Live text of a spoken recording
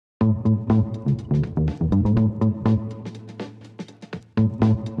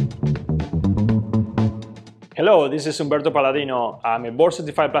Hello, this is Humberto Palladino. I'm a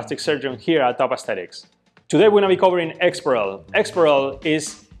board-certified plastic surgeon here at TopAesthetics. Today we're going to be covering Exparel. Exparel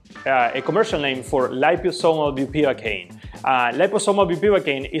is a commercial name for liposomal bupivacaine. Liposomal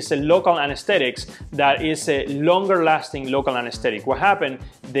bupivacaine is a local anesthetics that is a longer lasting local anesthetic. What happened,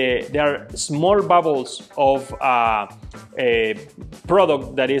 there are small bubbles of a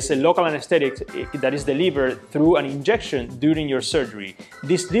product that is a local anesthetic that is delivered through an injection during your surgery.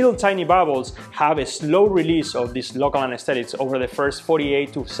 These little tiny bubbles have a slow release of these local anesthetics over the first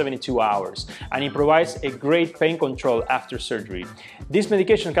 48 to 72 hours, and it provides a great pain control after surgery. This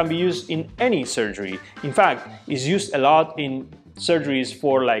medication can be used in any surgery. In fact, it's used a lot in surgeries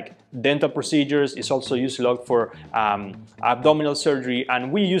for like dental procedures. It's also used a lot for abdominal surgery,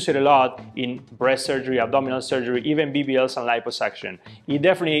 and we use it a lot in breast surgery, abdominal surgery, even BBLs and liposuction. It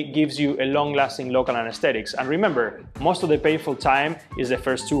definitely gives you a long-lasting local anesthetics. And remember, most of the painful time is the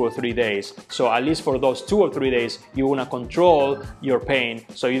first 2 or 3 days. So at least for those 2 or 3 days, you want to control your pain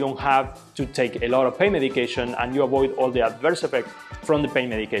so you don't have to take a lot of pain medication and you avoid all the adverse effects from the pain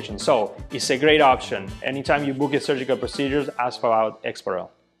medication. So it's a great option. Anytime you book a surgical procedure, ask about Exparel.